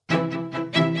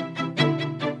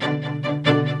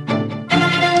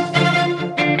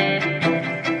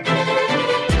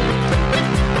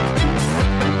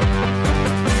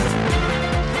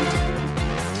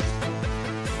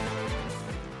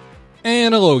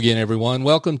again, everyone.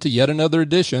 Welcome to yet another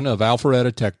edition of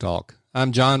Alpharetta Tech Talk.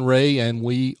 I'm John Ray, and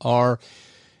we are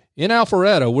in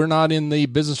Alpharetta. We're not in the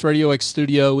Business Radio X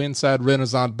studio inside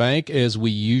Renaissance Bank as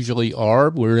we usually are.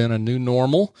 We're in a new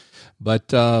normal, but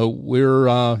we're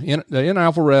in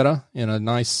Alpharetta in a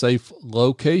nice, safe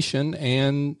location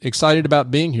and excited about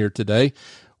being here today.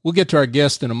 We'll get to our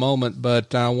guest in a moment,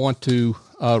 but I want to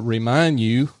remind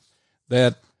you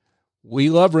that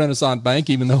we love Renaissance Bank,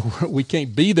 even though we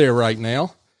can't be there right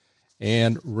now.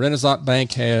 And Renaissance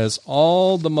Bank has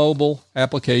all the mobile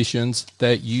applications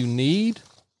that you need,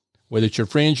 whether it's your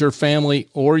friends, your family,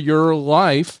 or your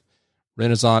life.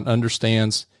 Renaissance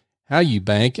understands how you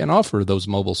bank and offer those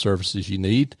mobile services you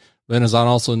need. Renaissance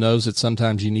also knows that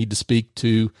sometimes you need to speak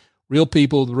to real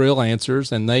people with real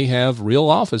answers, and they have real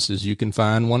offices. You can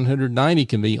find 190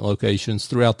 convenient locations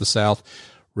throughout the South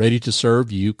ready to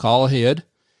serve you. Call ahead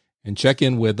and check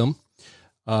in with them.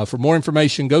 For more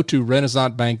information, go to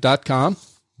renaissancebank.com.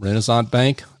 Renaissance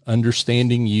Bank,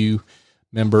 understanding you,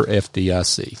 member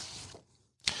FDIC.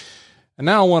 And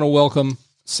now I want to welcome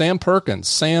Sam Perkins.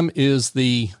 Sam is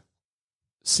the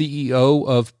CEO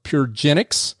of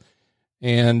PureGenix,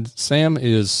 and Sam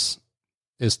is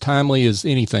as timely as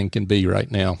anything can be right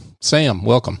now. Sam,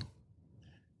 welcome.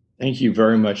 Thank you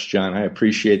very much, John. I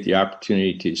appreciate the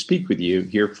opportunity to speak with you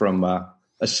here from a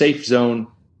safe zone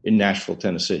in Nashville,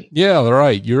 Tennessee. Yeah,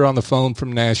 right. You're on the phone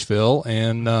from Nashville,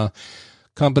 and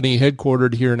company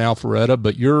headquartered here in Alpharetta,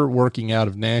 but you're working out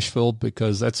of Nashville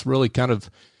because that's really kind of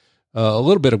a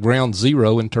little bit of ground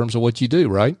zero in terms of what you do,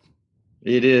 right?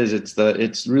 It is.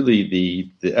 It's really the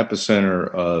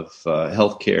epicenter of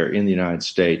healthcare in the United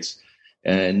States,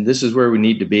 and this is where we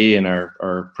need to be. And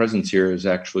our presence here is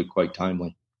actually quite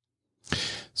timely.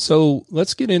 So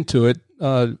let's get into it.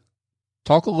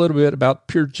 Talk a little bit about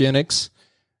PureGenix.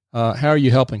 How are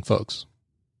you helping folks?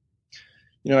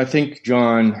 I think,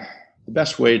 John, the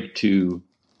best way to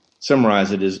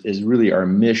summarize it is really our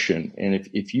mission. And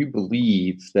if you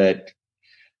believe that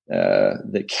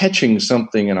catching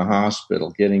something in a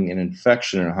hospital, getting an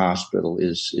infection in a hospital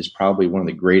is probably one of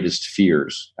the greatest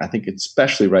fears, I think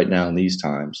especially right now in these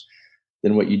times,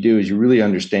 then what you do is you really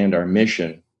understand our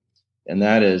mission. And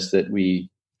that is that we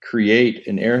create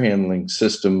an air handling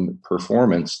system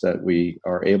performance that we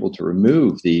are able to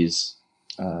remove these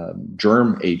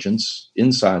germ agents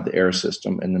inside the air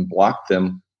system and then block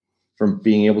them from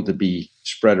being able to be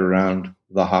spread around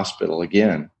the hospital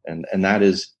again. And that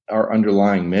is our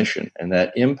underlying mission. And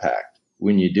that impact,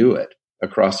 when you do it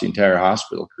across the entire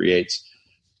hospital, creates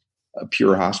a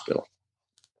pure hospital.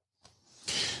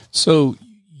 So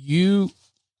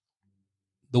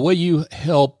the way you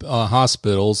help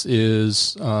hospitals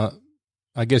is,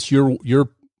 I guess you're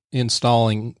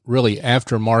installing really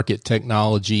aftermarket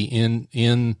technology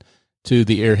into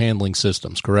the air handling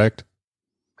systems, correct?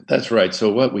 That's right.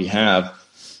 So what we have,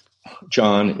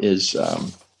 John, is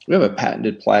we have a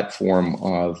patented platform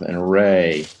of an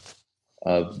array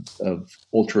of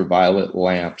ultraviolet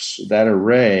lamps. That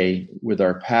array, with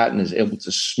our patent, is able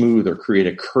to smooth or create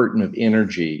a curtain of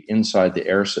energy inside the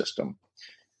air system.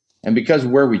 And because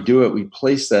where we do it, we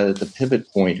place that at the pivot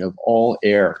point of all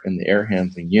air in the air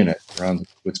handling unit around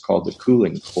what's called the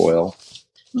cooling coil.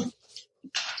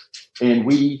 And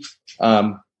we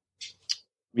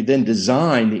then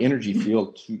design the energy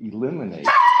field to eliminate.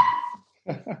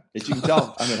 As you can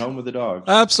tell, I'm at home with the dog.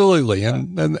 Absolutely,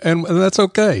 and that's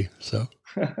okay. So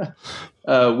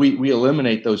we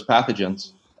eliminate those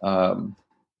pathogens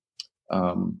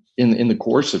in the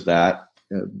course of that.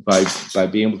 By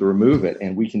being able to remove it,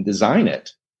 and we can design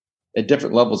it at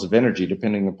different levels of energy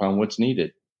depending upon what's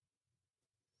needed.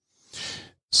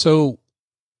 So,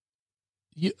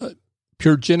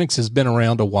 PureGenix has been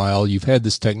around a while. You've had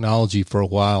this technology for a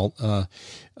while,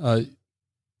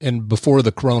 and before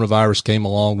the coronavirus came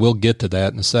along, we'll get to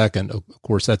that in a second. Of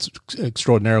course, that's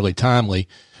extraordinarily timely,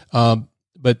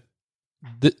 but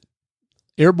the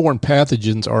airborne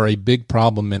pathogens are a big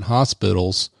problem in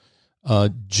hospitals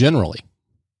generally.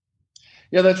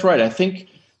 Yeah, that's right. I think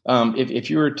if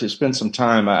you were to spend some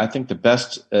time, I think the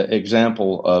best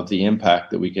example of the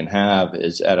impact that we can have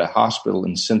is at a hospital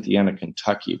in Cynthiana,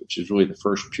 Kentucky, which is really the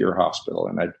first Pure hospital.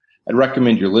 And I'd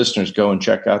recommend your listeners go and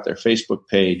check out their Facebook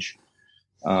page,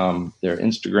 their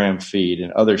Instagram feed,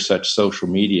 and other such social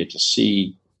media to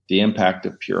see the impact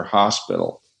of Pure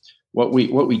Hospital. What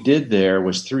we did there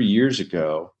was 3 years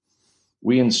ago,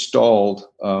 we installed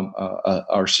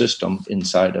our system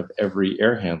inside of every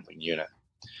air handling unit.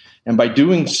 And by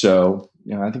doing so,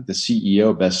 I think the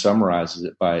CEO best summarizes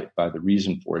it by the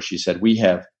reason for it. She said, we've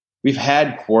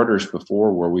had quarters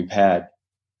before where we've had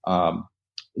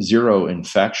 0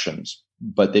 infections,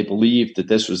 but they believed that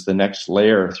this was the next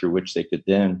layer through which they could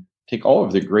then take all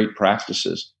of the great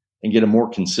practices and get a more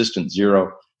consistent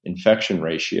zero infection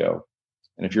ratio.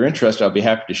 And if you're interested, I'll be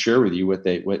happy to share with you what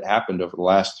happened over the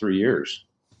last 3 years.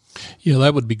 Yeah,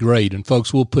 that would be great. And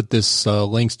folks, we'll put this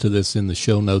links to this in the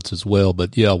show notes as well.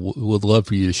 But yeah, we'd love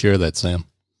for you to share that, Sam.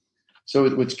 So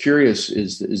what's curious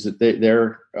is that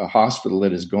they're a hospital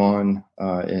that has gone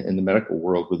in the medical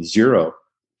world with zero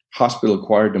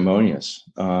hospital-acquired pneumonias.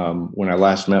 When I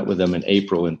last met with them in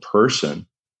April in person,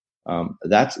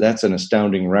 that's an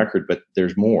astounding record, but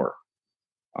there's more.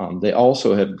 They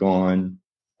also have gone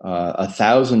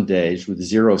 1,000 days with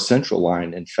zero central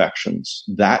line infections.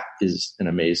 That is an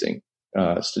amazing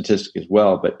statistic as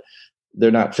well, but they're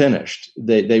not finished.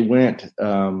 They went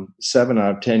 7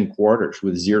 out of 10 quarters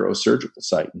with zero surgical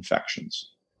site infections.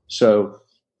 So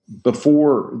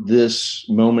before this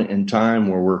moment in time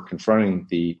where we're confronting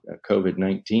the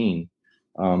COVID-19,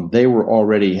 they were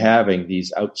already having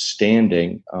these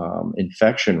outstanding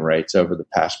infection rates over the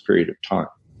past period of time.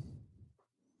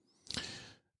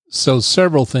 So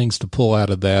several things to pull out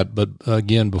of that. But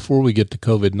again, before we get to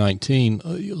COVID-19,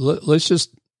 let's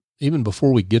just, even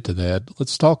before we get to that,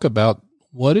 let's talk about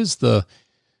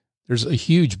there's a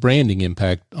huge branding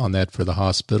impact on that for the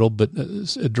hospital, but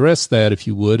address that if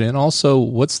you would. And also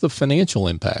what's the financial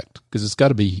impact? Because it's got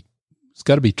to be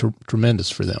tremendous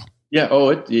for them. Yeah. Oh,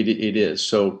 it is.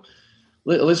 So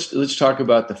let's talk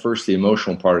about the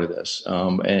emotional part of this.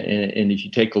 And if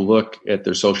you take a look at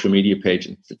their social media page,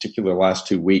 in particular the last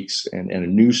 2 weeks, and a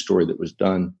news story that was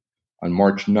done on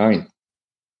March 9th,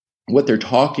 what they're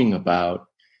talking about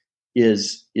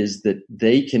is that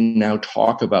they can now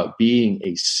talk about being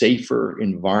a safer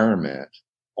environment.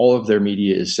 All of their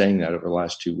media is saying that over the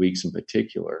last 2 weeks in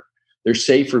particular. They're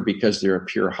safer because they're a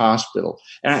pure hospital.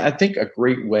 And I think a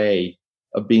great way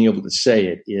of being able to say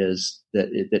it is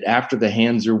that after the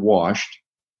hands are washed,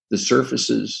 the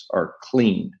surfaces are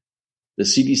cleaned, the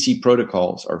CDC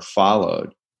protocols are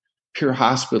followed. Pure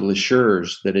Hospital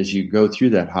assures that as you go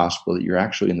through that hospital, that you're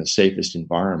actually in the safest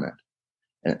environment.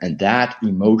 And that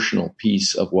emotional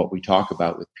piece of what we talk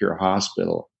about with Pure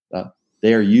Hospital,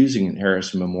 they are using in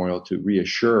Harrison Memorial to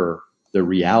reassure the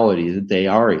reality that they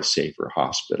are a safer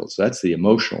hospital. So that's the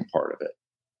emotional part of it.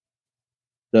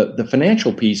 The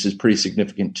financial piece is pretty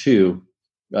significant too.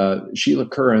 Sheila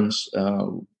Currens,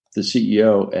 the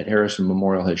CEO at Harrison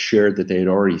Memorial, has shared that they had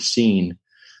already seen,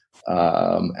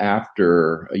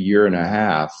 after a year and a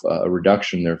half, a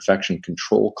reduction in their infection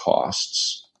control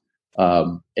costs.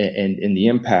 And the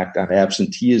impact on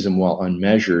absenteeism, while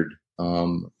unmeasured,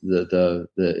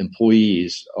 the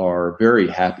employees are very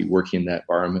happy working in that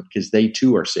environment because they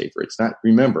too are safer. It's not,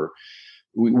 remember,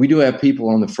 we do have people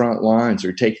on the front lines who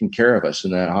are taking care of us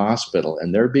in that hospital,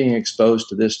 and they're being exposed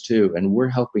to this too. And we're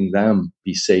helping them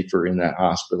be safer in that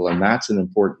hospital. And that's an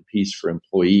important piece for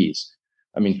employees.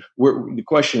 I mean, the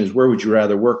question is, where would you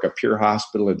rather work, a Pure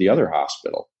Hospital or the other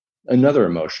hospital? Another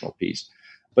emotional piece.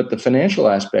 But the financial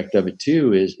aspect of it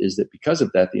too is that because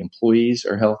of that, the employees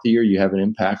are healthier. You have an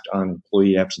impact on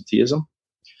employee absenteeism.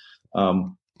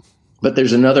 But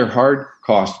there's another hard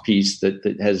cost piece that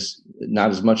has not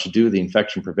as much to do with the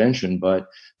infection prevention, but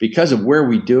because of where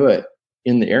we do it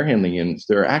in the air handling units,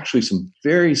 there are actually some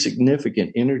very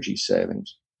significant energy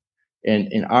savings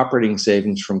and operating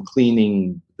savings from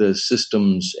cleaning the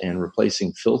systems and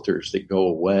replacing filters that go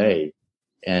away.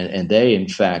 And they, in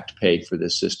fact, pay for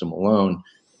this system alone.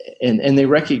 And they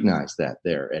recognize that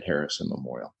there at Harrison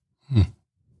Memorial.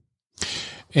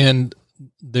 And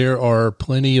there are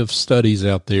plenty of studies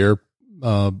out there,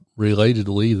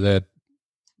 relatedly, that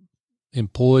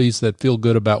employees that feel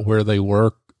good about where they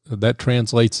work, that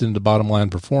translates into bottom line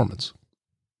performance.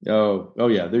 Oh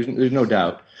yeah. There's no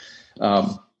doubt.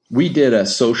 We did a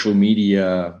social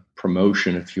media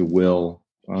promotion, if you will,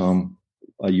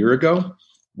 a year ago,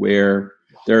 where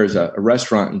there is a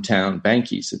restaurant in town,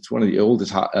 Banky's. It's one of the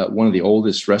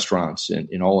oldest restaurants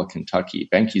in all of Kentucky.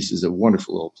 Banky's is a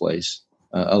wonderful little place.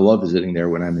 I love visiting there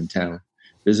when I'm in town,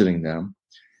 visiting them.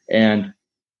 And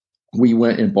we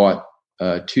went and bought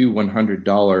 2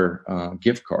 $100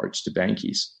 gift cards to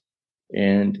Banky's.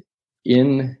 And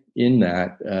in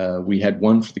that, we had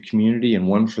one for the community and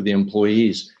one for the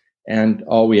employees. And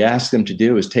all we asked them to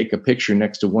do is take a picture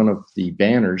next to one of the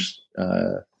banners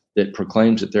that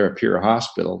proclaims that they're a pure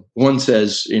hospital. One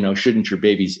says, shouldn't your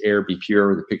baby's air be pure,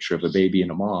 with a picture of a baby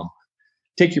and a mom.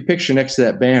 Take your picture next to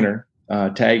that banner,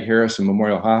 tag Harrison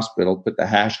Memorial Hospital, put the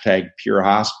hashtag Pure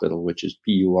Hospital, which is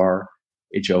PURHOSPITAL,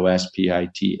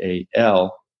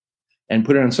 and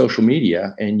put it on social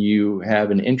media, and you have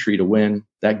an entry to win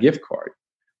that gift card.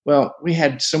 Well, we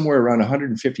had somewhere around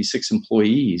 156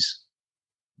 employees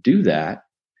do that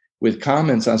with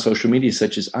comments on social media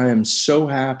such as, I am so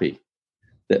happy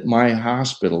that my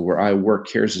hospital where I work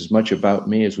cares as much about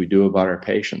me as we do about our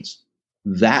patients.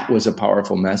 That was a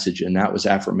powerful message, and that was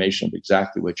affirmation of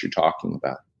exactly what you're talking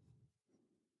about.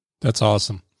 That's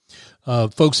awesome.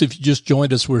 Folks, if you just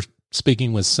joined us, we're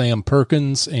speaking with Sam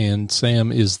Perkins, and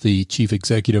Sam is the Chief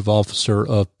Executive Officer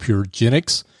of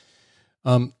Puregenics.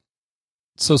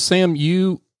 So, Sam,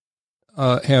 you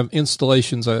have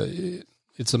installations.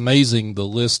 It's amazing the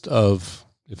list of,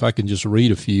 if I can just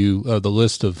read a few, the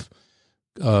list of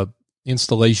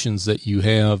installations that you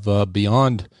have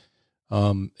beyond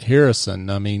Harrison.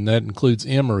 I mean, that includes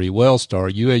Emory,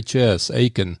 Wellstar, UHS,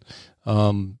 Aiken,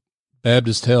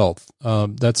 Baptist Health.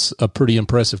 That's a pretty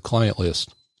impressive client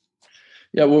list.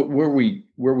 Yeah, where we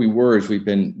were is we've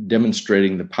been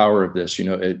demonstrating the power of this.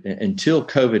 Until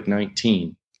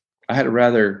COVID-19, I had a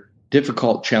rather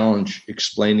difficult challenge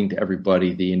explaining to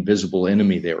everybody the invisible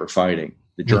enemy they were fighting,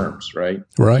 the germs, right?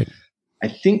 Right. I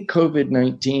think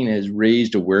COVID-19 has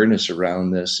raised awareness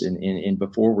around this. And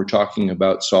before we're talking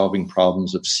about solving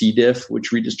problems of C. diff,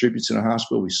 which redistributes in a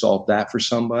hospital, we solved that for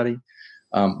somebody.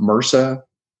 MRSA,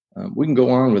 we can go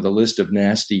on with a list of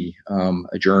nasty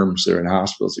germs that are in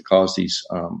hospitals that cause these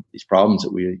problems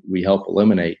that we help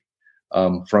eliminate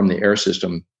from the air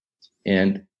system.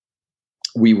 And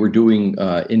we were doing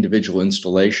individual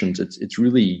installations. It's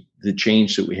really the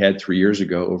change that we had 3 years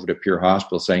ago over to Pure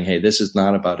Hospital, saying, hey, this is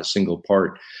not about a single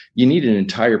part. You need an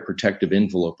entire protective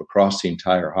envelope across the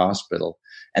entire hospital.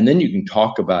 And then you can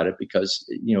talk about it because,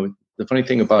 the funny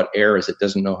thing about air is it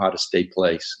doesn't know how to stay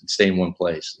in one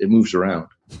place. It moves around.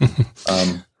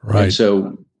 Right. And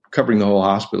so covering the whole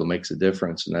hospital makes a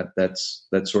difference. And that's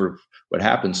sort of what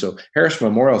happens. So Harrison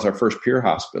Memorial is our first Pure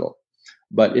Hospital.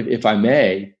 But if I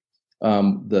may,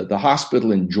 the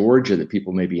hospital in Georgia that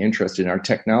people may be interested in, our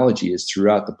technology is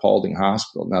throughout the Paulding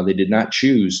Hospital. Now, they did not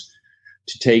choose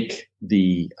to take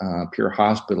the Pure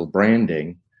Hospital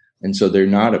branding, and so they're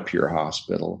not a Pure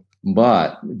Hospital,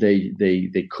 but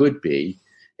they could be.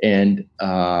 And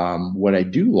what I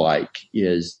do like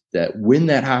is that when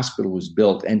that hospital was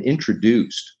built and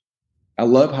introduced, I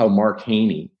love how Mark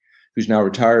Haney, who's now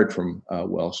retired from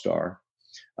Wellstar,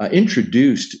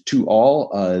 introduced to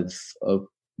all of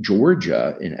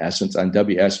Georgia, in essence, on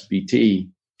WSBT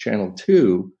Channel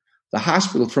 2, the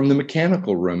hospital from the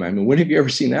mechanical room. I mean, when have you ever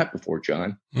seen that before,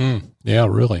 John? Yeah,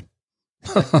 really.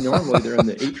 Normally they're in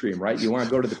the atrium, right? You want to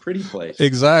go to the pretty place.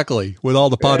 Exactly. With all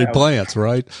the potted plants,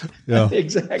 right? Yeah.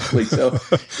 Exactly. So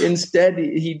instead,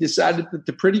 he decided that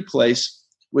the pretty place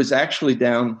was actually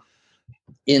down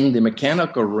in the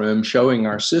mechanical room showing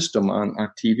our system on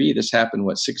TV. This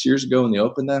happened, 6 years ago when they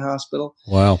opened that hospital?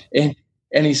 Wow. And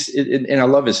I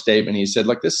love his statement. He said,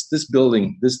 "Look, this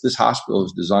building, this hospital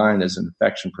is designed as an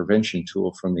infection prevention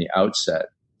tool from the outset.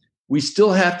 We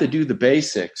still have to do the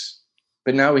basics,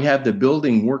 but now we have the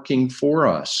building working for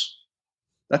us."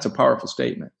 That's a powerful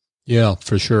statement. Yeah,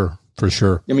 for sure. For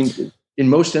sure. I mean, in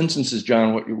most instances,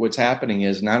 John, what's happening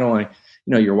is not only,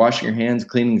 you're washing your hands,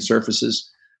 cleaning the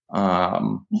surfaces,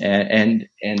 and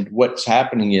what's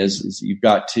happening is you've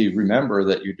got to remember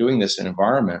that you're doing this in an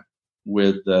environment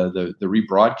with the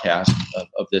rebroadcast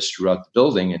of this throughout the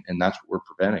building, and that's what we're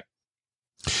preventing.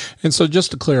 And so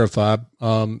just to clarify,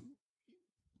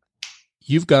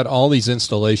 you've got all these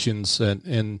installations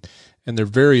and there are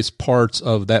various parts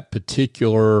of that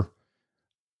particular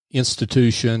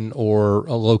institution or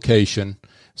a location.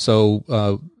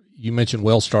 So you mentioned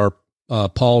Wellstar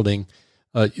Paulding.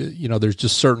 There's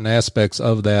just certain aspects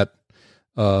of that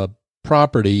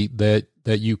property that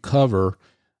you cover,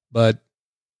 but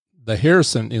the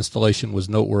Harrison installation was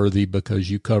noteworthy because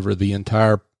you cover the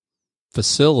entire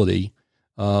facility.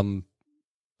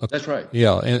 That's right.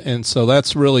 Yeah. And so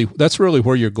that's really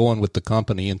where you're going with the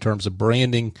company in terms of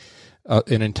branding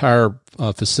an entire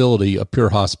facility a Pure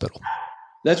Hospital.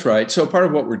 That's right. So part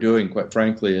of what we're doing, quite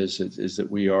frankly, is that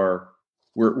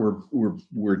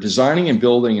we're designing and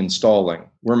building, installing.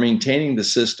 We're maintaining the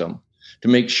system to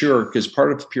make sure, because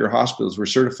part of Pure Hospitals, we're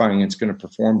certifying it's going to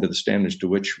perform to the standards to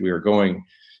which we are going,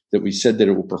 that we said that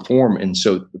it will perform. And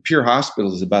so the Pure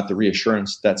Hospital is about the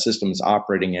reassurance that system is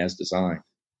operating as designed.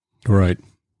 Right.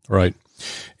 And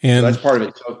so that's part of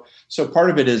it. So part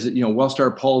of it is,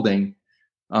 Wellstar Paulding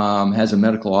has a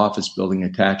medical office building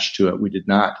attached to it. We did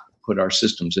not put our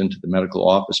systems into the medical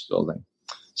office building.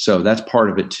 So that's part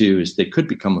of it too, is they could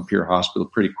become a Pure Hospital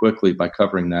pretty quickly by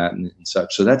covering that and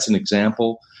such. So that's an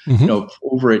example. Mm-hmm.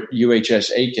 Over at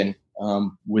UHS Aiken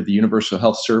with the Universal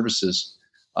Health Services,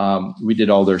 we did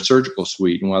all their surgical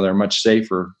suite, and while they're much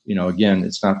safer, again,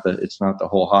 it's not the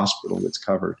whole hospital that's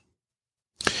covered.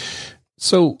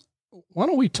 So why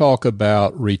don't we talk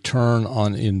about return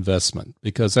on investment?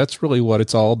 Because that's really what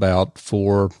it's all about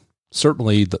for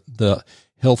certainly the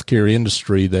healthcare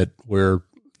industry, that where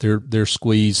they're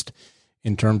squeezed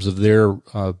in terms of their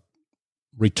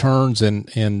returns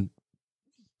and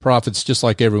profits, just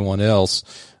like everyone else.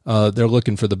 They're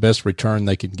looking for the best return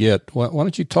they can get. Why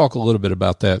don't you talk a little bit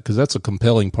about that? Because that's a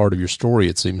compelling part of your story,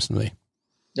 it seems to me.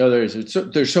 No,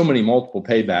 there's so many multiple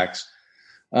paybacks.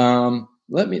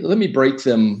 Let me break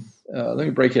them. Let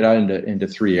me break it out into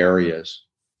three areas.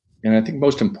 And I think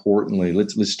most importantly,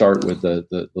 let's start with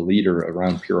the leader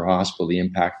around Pure Hospital, the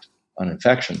impact on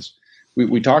infections.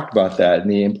 We talked about that,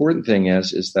 and the important thing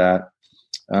is that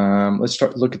let's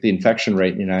look at the infection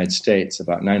rate in the United States.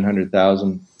 About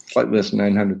 900,000, slightly less than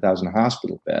 900,000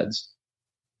 hospital beds,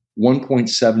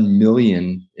 1.7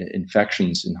 million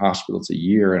infections in hospitals a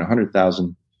year, and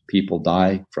 100,000 people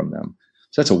die from them.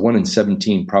 So that's a 1 in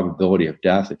 17 probability of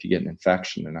death if you get an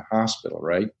infection in a hospital,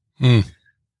 right? Mm.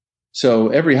 So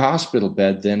every hospital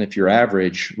bed, then, if you're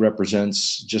average,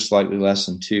 represents just slightly less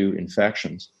than 2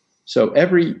 infections. So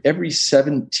every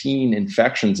 17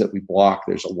 infections that we block,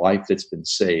 there's a life that's been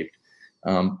saved.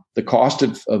 The cost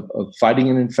of fighting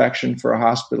an infection for a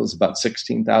hospital is about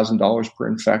 $16,000 per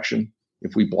infection.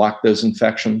 If we block those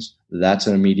infections, that's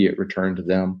an immediate return to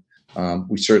them.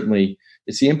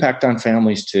 It's the impact on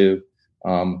families too.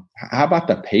 How about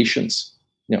the patients?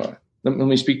 Let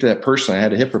me speak to that personally. I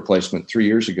had a hip replacement 3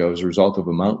 years ago as a result of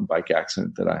a mountain bike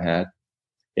accident that I had,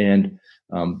 and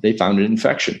they found an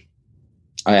infection.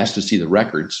 I asked to see the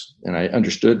records, and I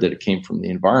understood that it came from the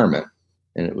environment,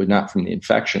 and it was not from the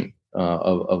infection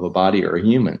of a body or a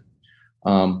human.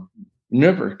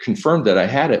 Never confirmed that I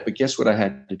had it, but guess what I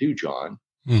had to do, John?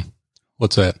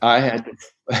 What's that? I had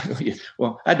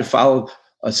to follow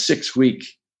a 6-week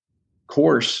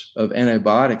course of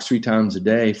antibiotics 3 times a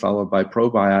day, followed by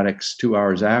probiotics 2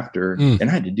 hours after. And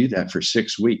I had to do that for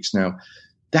 6 weeks. Now,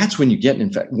 that's when you get an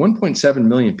infection. 1.7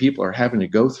 million people are having to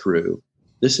go through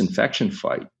this infection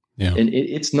fight. Yeah. And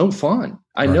it's no fun.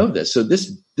 I know this. So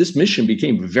this mission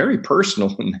became very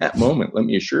personal in that moment, let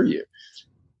me assure you.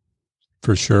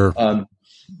 For sure.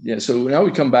 So now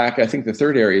we come back. I think the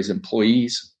third area is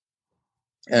employees.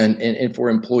 And for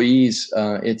employees,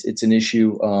 it's an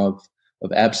issue of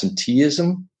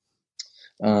absenteeism.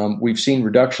 We've seen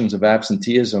reductions of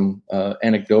absenteeism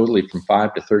anecdotally from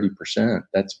 5 to 30%.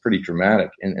 That's pretty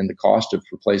dramatic. And the cost of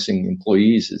replacing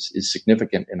employees is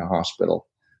significant in a hospital.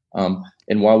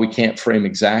 And while we can't frame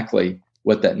exactly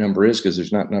what that number is, because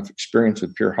there's not enough experience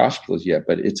with Pure Hospitals yet,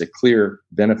 but it's a clear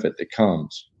benefit that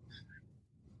comes.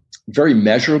 Very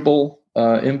measurable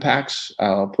impacts.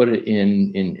 I'll put it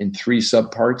in 3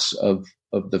 subparts of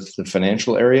the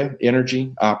financial area: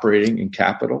 energy, operating, and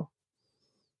capital.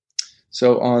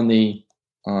 So on the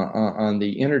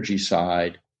energy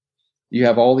side, you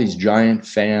have all these giant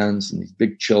fans and these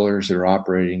big chillers that are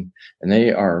operating, and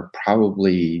they are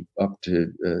probably up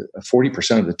to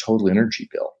 40% of the total energy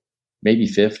bill, maybe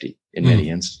 50 in many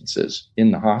instances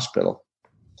in the hospital.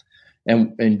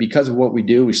 And because of what we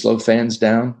do, we slow fans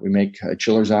down. We make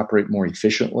chillers operate more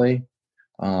efficiently.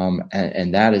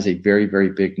 And that is a very, very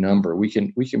big number. We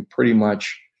can pretty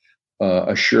much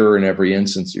assure in every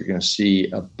instance you're going to see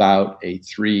about a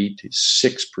 3 to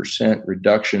 6%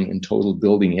 reduction in total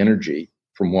building energy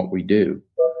from what we do.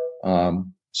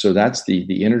 So that's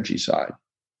the energy side.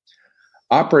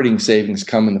 Operating savings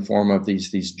come in the form of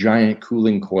these giant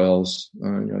cooling coils.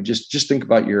 Just think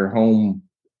about your home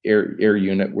air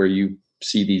unit where you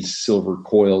see these silver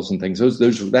coils and things.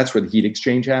 That's where the heat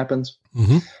exchange happens.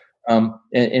 Mm-hmm.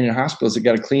 And in hospitals, they've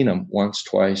got to clean them once,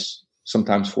 twice,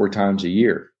 sometimes 4 times a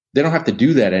year. They don't have to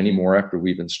do that anymore after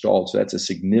we've installed. So that's a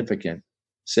significant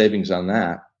savings on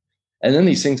that. And then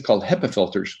these things called HEPA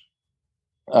filters.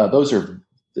 Those are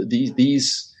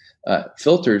these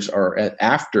filters are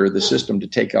after the system to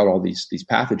take out all these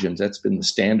pathogens. That's been the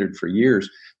standard for years.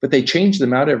 But they change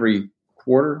them out every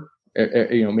quarter,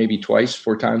 maybe twice,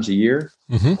 4 times a year.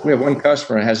 Mm-hmm. We have one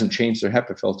customer that hasn't changed their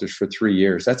HEPA filters for 3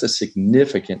 years. That's a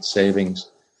significant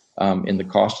savings in the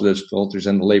cost of those filters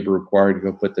and the labor required to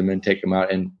go put them in, take them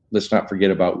out. And let's not forget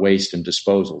about waste and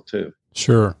disposal too.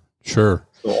 Sure. So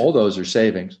all those are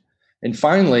savings. And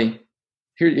finally,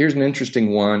 here's an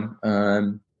interesting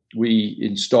one. We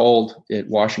installed at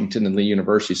Washington and Lee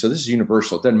University. So this is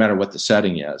universal. It doesn't matter what the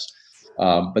setting is.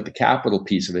 But the capital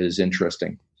piece of it is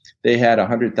interesting. They had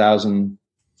 100,000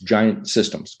 giant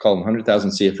systems, call them 100,000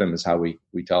 CFM is how we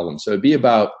tell them. So it'd be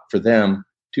about, for them,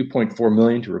 $2.4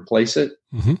 million to replace it.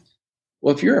 Mm-hmm.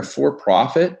 Well, if you're a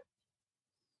for-profit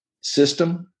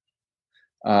system,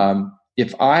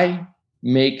 if I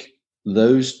make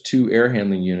those 2 air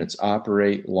handling units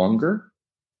operate longer,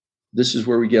 this is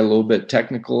where we get a little bit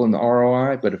technical in the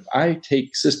ROI. But if I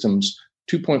take systems,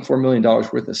 $2.4 million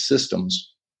worth of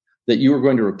systems that you are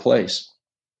going to replace,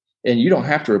 and you don't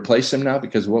have to replace them now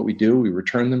because of what we do, we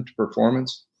return them to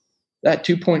performance. That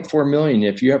 $2.4 million,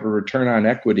 if you have a return on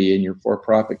equity in your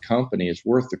for-profit company, is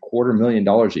worth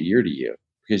 $250,000 a year to you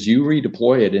because you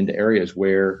redeploy it into areas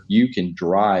where you can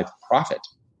drive profit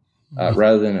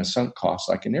rather than a sunk cost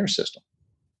like an air system.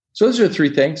 So those are the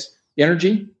three things: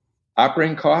 energy,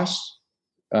 operating costs,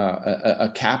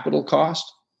 a capital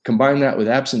cost. Combine that with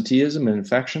absenteeism and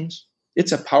infections.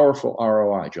 It's a powerful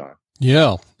ROI, John.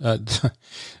 Yeah,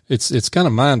 it's kind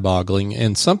of mind-boggling,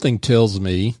 and something tells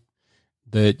me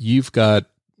that you've got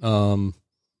a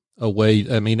way.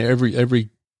 I mean, every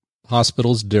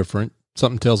hospital is different.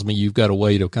 Something tells me you've got a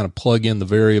way to kind of plug in the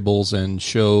variables and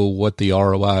show what the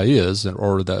ROI is,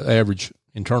 or the average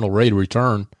internal rate of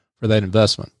return for that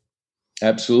investment.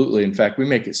 Absolutely. In fact, we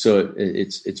make it so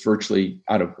it's virtually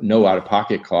no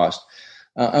out-of-pocket cost.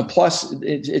 Plus,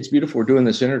 it's beautiful. We're doing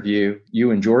this interview,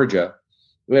 you in Georgia.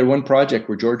 We had one project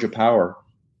where Georgia Power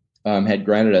had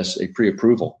granted us a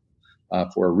pre-approval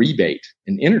for a rebate,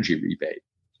 an energy rebate.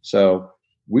 So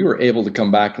we were able to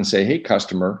come back and say, hey,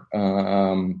 customer,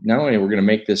 not only are we going to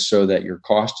make this so that your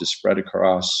cost is spread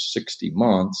across 60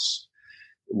 months,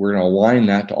 we're going to align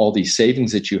that to all these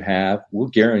savings that you have. We'll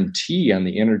guarantee on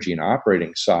the energy and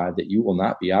operating side that you will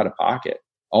not be out of pocket.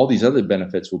 All these other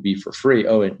benefits will be for free.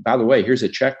 Oh, and by the way, here's a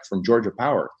check from Georgia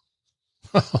Power.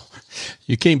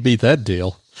 You can't beat that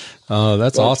deal.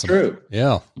 That's awesome. True.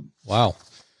 Yeah. Wow.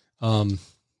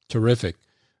 Terrific.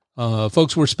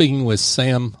 Folks, we're speaking with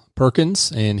Sam Perkins,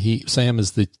 and Sam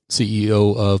is the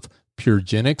CEO of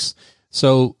PureGenix.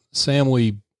 So Sam,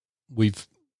 we've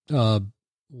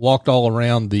walked all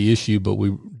around the issue, but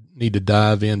we need to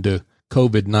dive into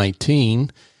COVID-19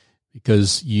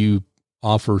 because you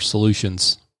offer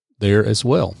solutions there as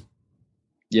well.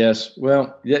 Yes.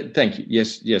 Well, thank you.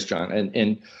 Yes, John.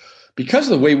 And because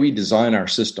of the way we design our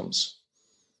systems,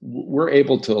 we're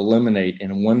able to eliminate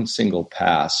in one single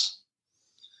pass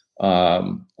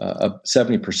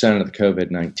 70% of the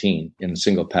COVID-19 in a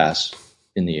single pass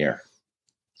in the air.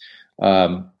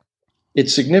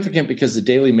 It's significant because the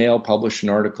Daily Mail published an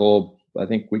article, I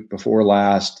think week before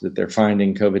last, that they're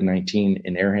finding COVID-19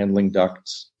 in air handling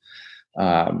ducts.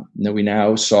 That we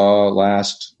now saw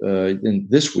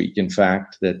this week, in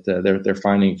fact, that they're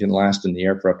finding it can last in the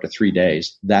air for up to 3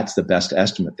 days. That's the best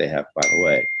estimate they have, by the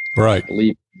way. Right.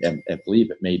 I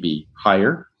believe it may be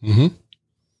higher. Mm-hmm.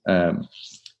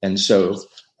 And so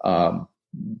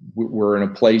we're in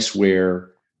a place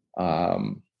where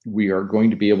we are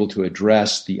going to be able to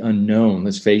address the unknown.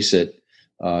 Let's face it,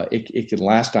 it can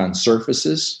last on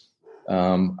surfaces.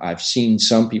 I've seen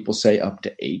some people say up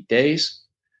to 8 days.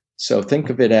 So think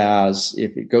of it as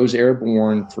if it goes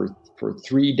airborne for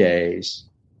 3 days,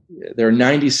 there are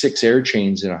 96 air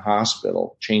changes in a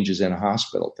hospital.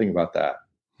 Think about that.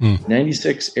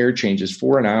 96 air changes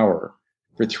for an hour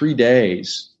for 3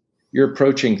 days. You're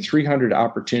approaching 300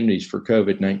 opportunities for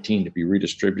COVID-19 to be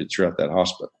redistributed throughout that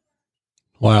hospital.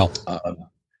 Wow. I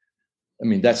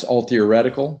mean, that's all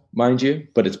theoretical, mind you,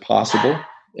 but it's possible.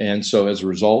 And so as a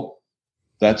result,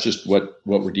 that's just what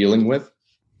we're dealing with.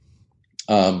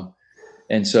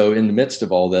 And so in the midst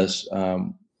of all this,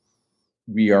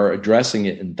 we are addressing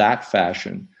it in that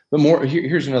fashion. But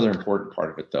here's another important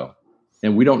part of it, though.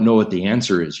 And we don't know what the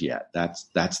answer is yet. That's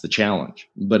the challenge.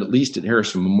 But at least at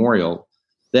Harrison Memorial,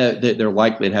 they're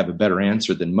likely to have a better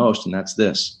answer than most, and that's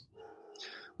this.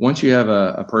 Once you have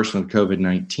a person with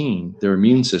COVID-19, their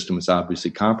immune system is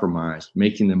obviously compromised,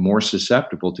 making them more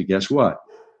susceptible to, guess what?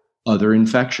 Other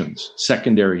infections,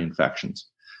 secondary infections.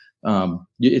 You're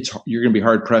going to be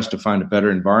hard-pressed to find a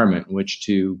better environment in which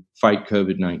to fight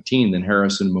COVID-19 than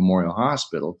Harrison Memorial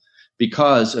Hospital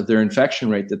because of their infection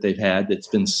rate that they've had that's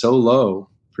been so low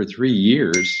for 3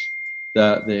 years.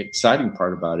 The exciting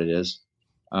part about it is,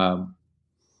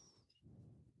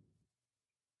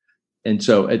 and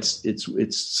so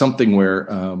it's something where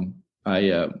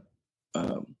I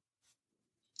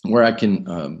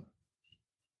can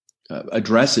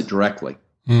address it directly.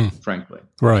 Frankly,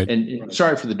 right. And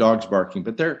sorry for the dogs barking,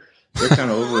 but they're kind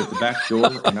of over at the back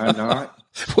door, and I'm not.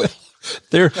 Well,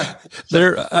 they're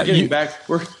getting back.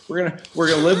 We're gonna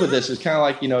live with this. It's kind of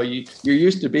like you're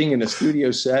used to being in a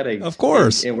studio setting, of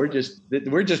course, and we're just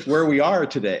where we are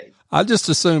today. I just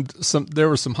assumed there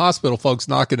were some hospital folks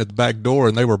knocking at the back door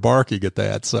and they were barking at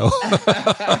that. So,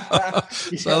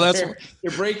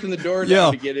 they're breaking the door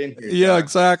down to get in here. Yeah,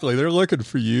 exactly. They're looking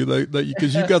for you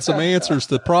because you've got some answers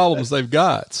to the problems they've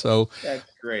got. So that's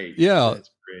great. Yeah. That's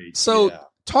great. So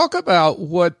talk about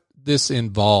what this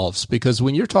involves, because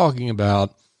when you're talking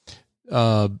about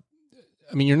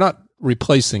you're not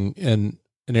replacing an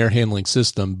air handling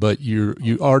system, but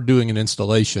you are doing an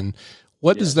installation.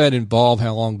 What does that involve?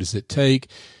 How long does it take?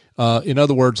 In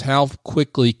other words, how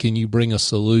quickly can you bring a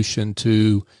solution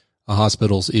to a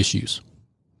hospital's issues?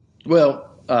 Well,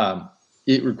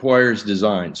 it requires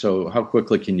design. So how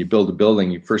quickly can you build a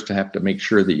building? You first have to make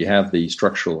sure that you have the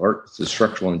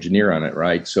structural engineer on it,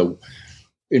 right? So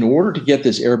in order to get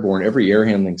this airborne, every air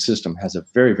handling system has a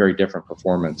very, very different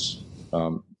performance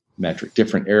metric,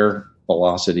 different air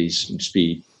velocities and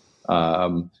speed,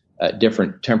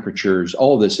 different temperatures.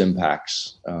 All of this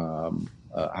impacts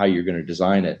how you're going to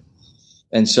design it.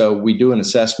 And so we do an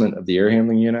assessment of the air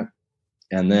handling unit.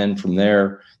 And then from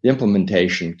there, the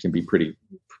implementation can be pretty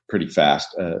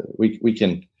fast. We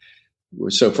can,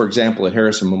 so for example, at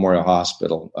Harrison Memorial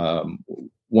Hospital,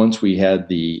 once we had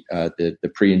the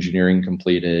pre-engineering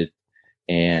completed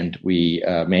and we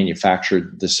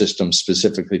manufactured the system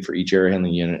specifically for each air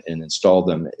handling unit and installed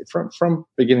them from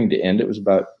beginning to end, it was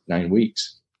about 9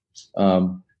 weeks,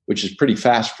 which is pretty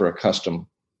fast for a custom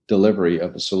delivery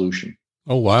of a solution.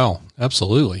 Oh, wow.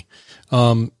 Absolutely.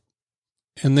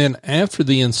 And then after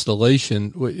the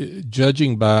installation,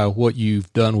 judging by what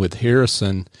you've done with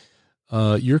Harrison,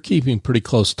 you're keeping pretty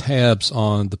close tabs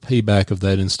on the payback of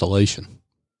that installation.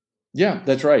 Yeah,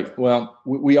 that's right. Well,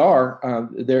 we are.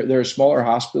 They're a smaller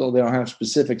hospital. They don't have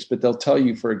specifics, but they'll tell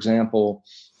you, for example,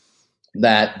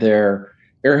 that their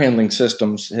air handling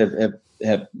systems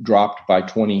have dropped by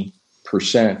 20%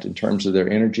 in terms of their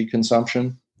energy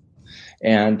consumption.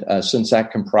 And since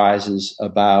that comprises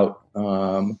about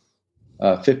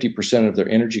 50% of their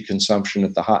energy consumption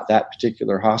at that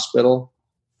particular hospital,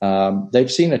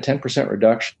 they've seen a 10%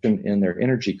 reduction in their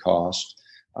energy cost.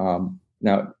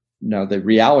 Now, the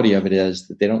reality of it is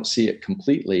that they don't see it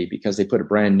completely because they put a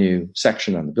brand new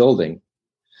section on the building.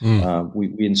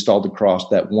 We installed across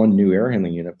that one new air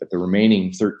handling unit, but the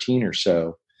remaining 13 or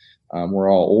so were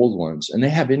all old ones, and they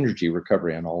have energy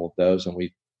recovery on all of those. And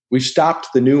we've stopped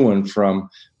the new one from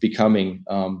becoming,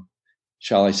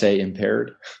 shall I say,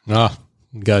 impaired.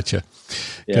 Gotcha.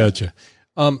 Yeah. Gotcha.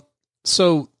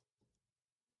 So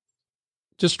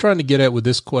just trying to get at with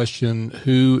this question,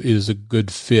 who is a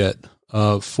good fit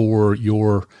for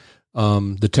your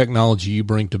the technology you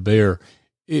bring to bear?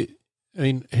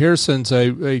 Harrison's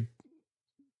a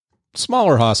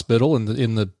smaller hospital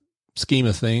in the scheme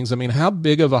of things. I mean, how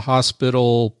big of a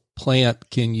hospital plant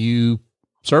can you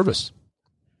service?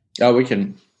 We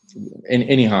can in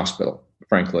any hospital,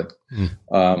 frankly.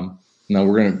 Now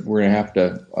we're gonna have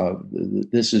to.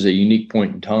 This is a unique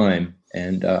point in time,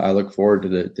 and I look forward to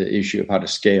the issue of how to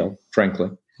scale, frankly.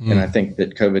 And I think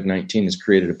that COVID-19 has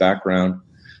created a background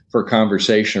for a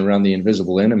conversation around the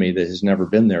invisible enemy that has never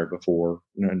been there before.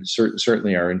 And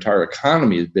certainly our entire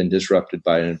economy has been disrupted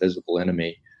by an invisible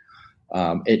enemy.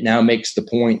 It now makes the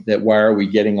point that why are we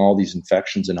getting all these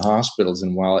infections in hospitals?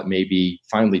 And while it may be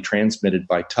finally transmitted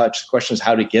by touch, the question is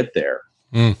how to get there.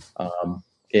 And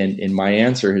my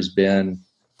answer has been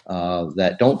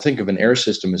that don't think of an air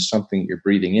system as something you're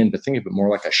breathing in, but think of it more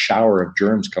like a shower of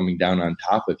germs coming down on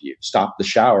top of you. Stop the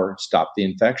shower, stop the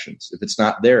infections. If it's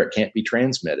not there, it can't be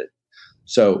transmitted.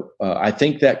 So I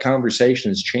think that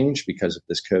conversation has changed because of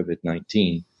this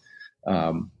COVID-19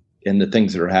 and the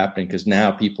things that are happening, because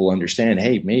now people understand,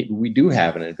 hey, maybe we do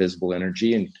have an invisible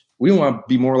energy, and we want to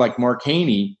be more like Mark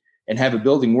Haney and have a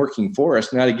building working for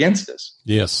us, not against us.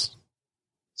 Yes.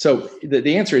 So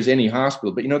the answer is any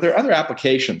hospital, but there are other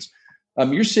applications.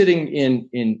 You're sitting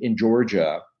in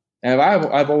Georgia, and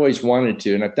I've always wanted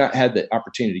to, and I've not had the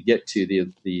opportunity to get to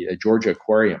the Georgia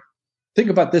Aquarium. Think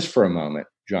about this for a moment,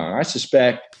 John. I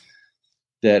suspect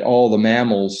that all the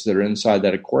mammals that are inside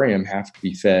that aquarium have to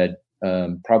be fed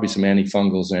probably some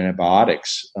antifungals and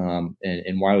antibiotics.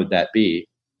 And why would that be?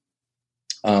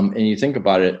 And you think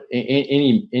about it,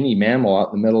 any mammal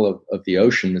out in the middle of the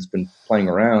ocean that's been playing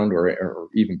around, or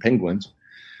even penguins,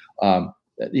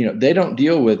 they don't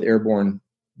deal with airborne,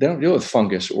 they don't deal with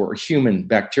fungus or human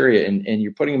bacteria. And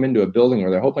you're putting them into a building where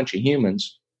there are a whole bunch of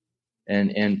humans.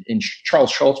 And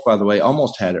Charles Schultz, by the way,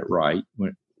 almost had it right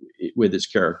with his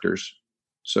characters.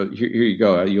 So here you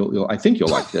go. I think you'll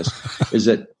like this. Is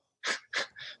that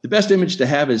the best image to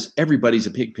have is everybody's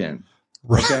a pig pen.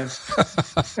 Okay.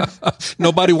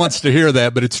 Nobody wants to hear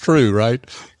that, but it's true, right?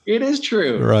 It is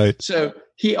true. Right. So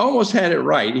he almost had it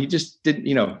right. He just didn't,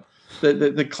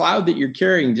 the cloud that you're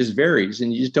carrying just varies,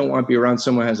 and you just don't want to be around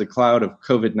someone who has a cloud of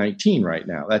COVID-19 right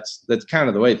now. That's kind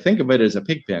of the way. Think of it as a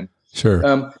pig pen.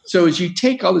 Sure. So as you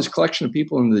take all this collection of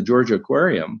people into the Georgia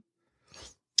Aquarium,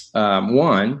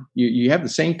 you have the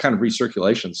same kind of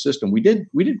recirculation system. We did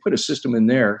put a system in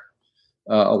there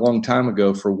a long time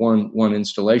ago for one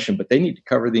installation, but they need to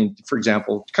cover for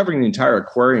example, covering the entire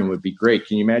aquarium would be great.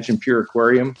 Can you imagine pure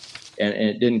aquarium and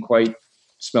it didn't quite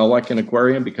smell like an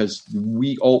aquarium because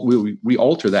we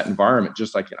alter that environment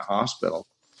just like in a hospital.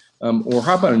 Or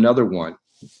how about another one?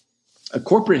 A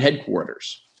corporate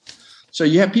headquarters. So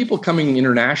you have people coming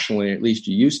internationally, at least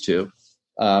you used to,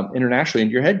 internationally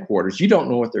into your headquarters. You don't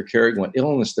know what they're carrying, what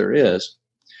illness there is.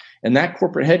 And that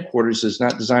corporate headquarters is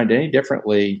not designed any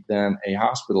differently than a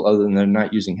hospital other than they're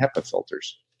not using HEPA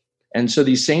filters. And so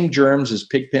these same germs as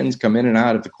pig pens come in and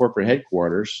out of the corporate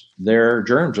headquarters, their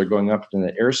germs are going up into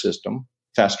the air system,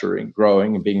 festering,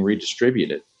 growing, and being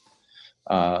redistributed.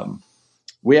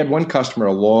 We had one customer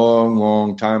a long,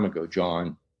 long time ago,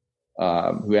 John,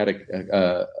 who had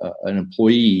an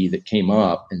employee that came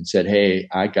up and said, "Hey,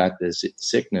 I got this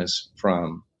sickness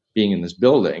from being in this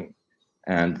building."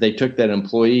 And they took that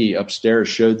employee upstairs,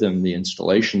 showed them the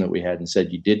installation that we had, and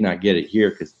said, "You did not get it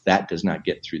here because that does not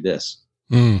get through this."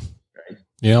 Mm. Right?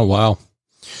 Yeah, wow.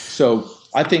 So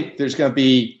I think there's going to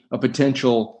be a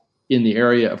potential in the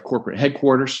area of corporate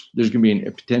headquarters. There's going to be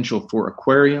a potential for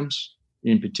aquariums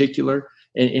in particular.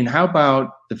 And how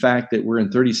about the fact that we're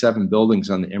in 37 buildings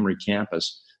on the Emory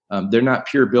campus? They're not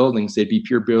pure buildings. They'd be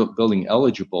pure building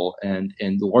eligible. And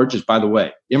the largest, by the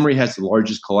way, Emory has the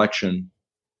largest collection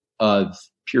of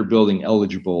pure building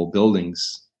eligible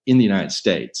buildings in the United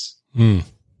States.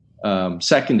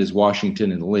 Second is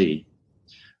Washington and Lee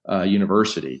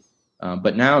University.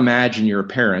 But now imagine you're a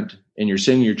parent and you're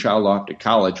sending your child off to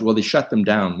college. Well, they shut them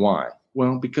down. Why?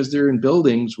 Well, because they're in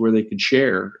buildings where they could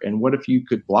share. And what if you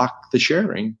could block the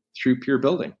sharing through pure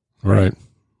building? Right.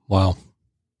 Wow.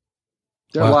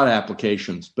 There are a lot of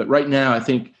applications. But right now, I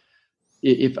think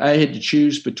if I had to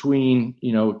choose between,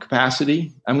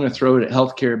 capacity, I'm going to throw it at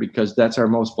healthcare because that's our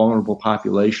most vulnerable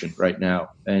population right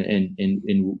now.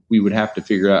 And we would have to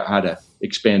figure out how to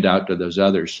expand out to those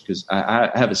others because I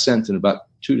have a sense in about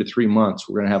 2 to 3 months,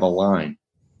 we're going to have a line.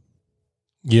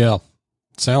 Yeah.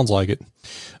 Sounds like it.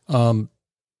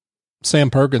 Sam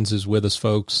Perkins is with us,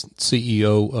 folks,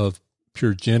 CEO of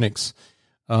PureGenix.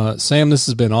 Sam, this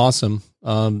has been awesome.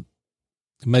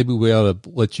 Maybe we ought to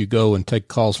let you go and take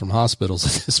calls from hospitals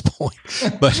at this point.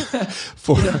 But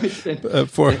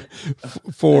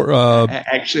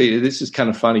actually, this is kind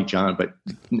of funny, John. But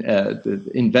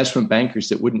the investment bankers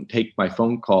that wouldn't take my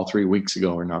phone call 3 weeks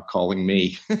ago are now calling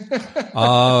me.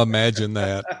 Imagine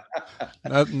that.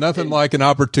 Nothing like an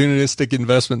opportunistic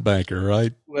investment banker,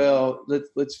 right? Well,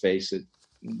 let's face it.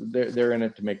 They're in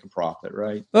it to make a profit,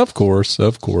 right? Of course.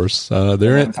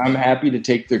 I'm happy to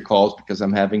take their calls because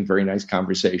I'm having very nice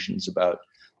conversations about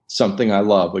something I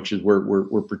love, which is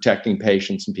we're protecting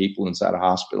patients and people inside of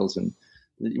hospitals. And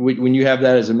when you have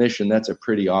that as a mission, that's a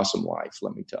pretty awesome life,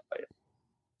 let me tell you.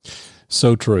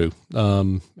 So true.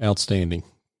 Outstanding.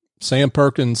 Sam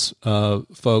Perkins,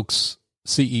 folks,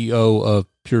 CEO of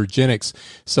PureGenix.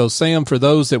 So Sam, for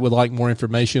those that would like more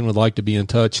information, would like to be in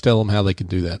touch, tell them how they can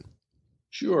do that.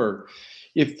 Sure.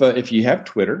 If you have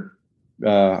Twitter,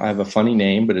 I have a funny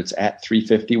name, but it's at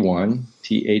 351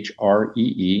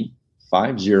 THREE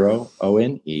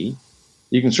 50ONE.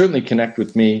 You can certainly connect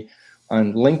with me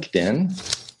on LinkedIn,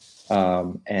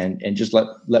 and just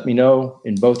let me know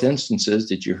in both instances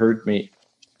that you heard me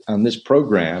on this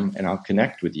program, and I'll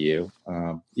connect with you.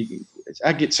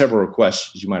 I get several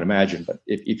requests, as you might imagine, but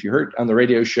if you heard on the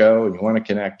radio show and you want to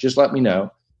connect, just let me know,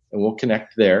 and we'll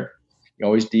connect there. You can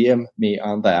always DM me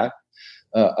on that.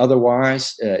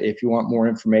 Otherwise, if you want more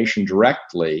information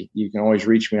directly, you can always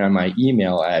reach me on my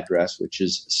email address, which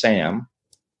is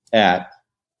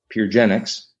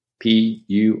sam@PureGenix,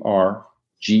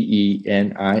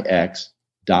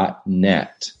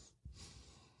 PureGenix.net.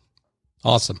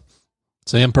 Awesome.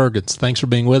 Sam Perkins, thanks for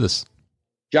being with us.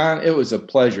 John, it was a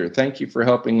pleasure. Thank you for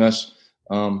helping us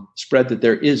spread that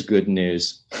there is good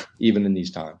news, even in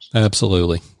these times.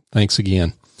 Absolutely. Thanks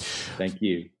again. Thank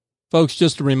you. Folks,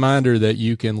 just a reminder that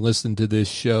you can listen to this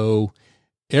show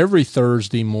every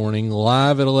Thursday morning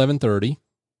live at 11:30.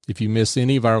 If you miss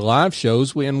any of our live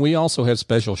shows, we also have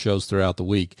special shows throughout the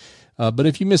week. But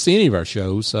if you miss any of our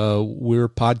shows, we're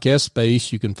podcast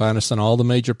space. You can find us on all the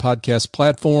major podcast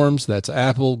platforms. That's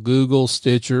Apple, Google,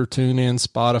 Stitcher, TuneIn,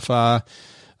 Spotify,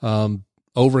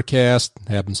 Overcast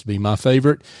happens to be my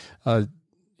favorite.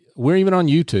 We're even on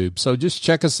YouTube. So just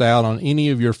check us out on any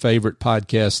of your favorite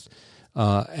podcast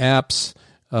apps.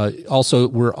 Also,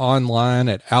 we're online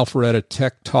at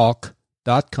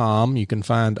alpharettatechtalk.com. You can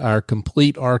find our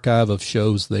complete archive of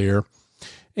shows there.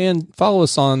 And follow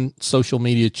us on social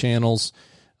media channels.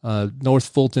 North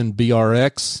Fulton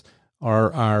BRX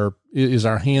is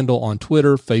our handle on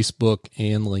Twitter, Facebook,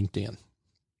 and LinkedIn.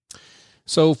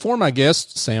 So for my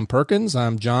guest, Sam Perkins,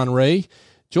 I'm John Ray.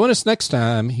 Join us next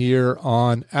time here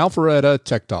on Alpharetta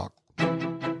Tech Talk.